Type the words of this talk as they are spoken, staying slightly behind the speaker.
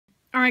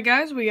Alright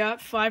guys, we got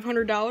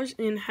 $500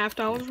 in half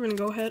dollars. We're going to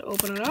go ahead,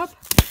 open it up.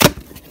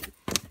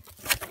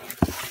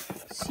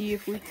 See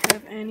if we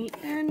have any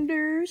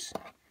enders.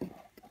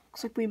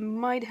 Looks like we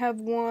might have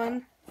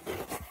one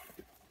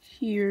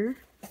here,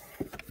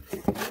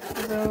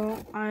 though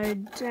I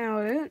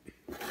doubt it.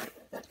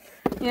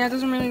 Yeah, it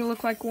doesn't really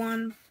look like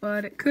one,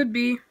 but it could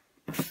be.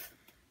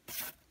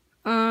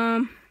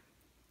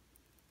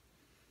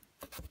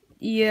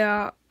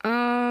 Yeah,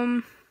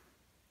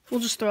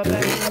 we'll just throw it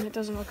back in. It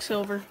doesn't look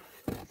silver.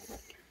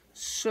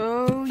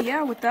 So,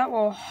 yeah, with that,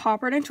 we'll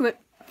hop right into it.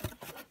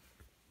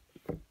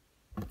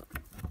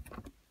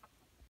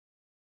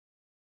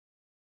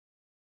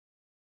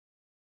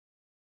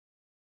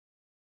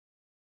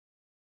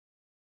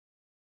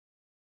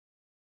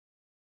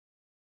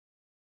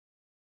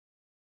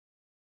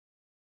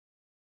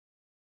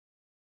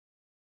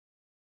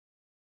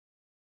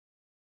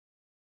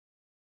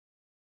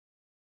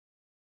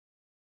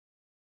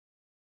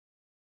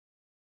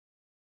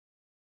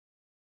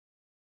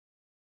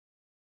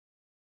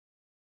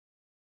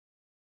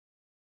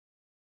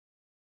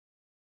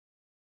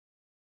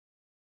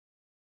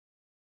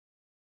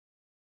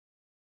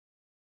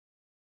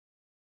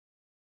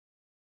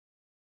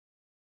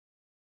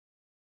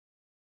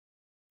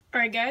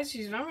 Alright guys,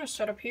 I'm going to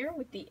set up here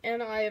with the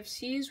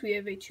NIFCs. We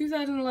have a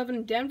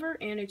 2011 Denver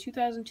and a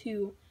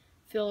 2002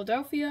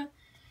 Philadelphia.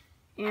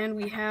 And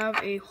we have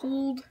a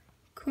hold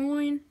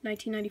coin,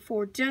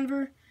 1994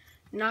 Denver.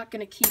 Not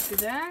going to keep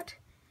that.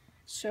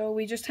 So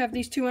we just have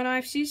these two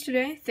NIFCs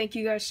today. Thank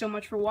you guys so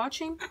much for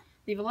watching.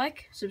 Leave a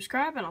like,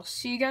 subscribe, and I'll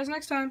see you guys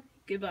next time.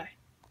 Goodbye.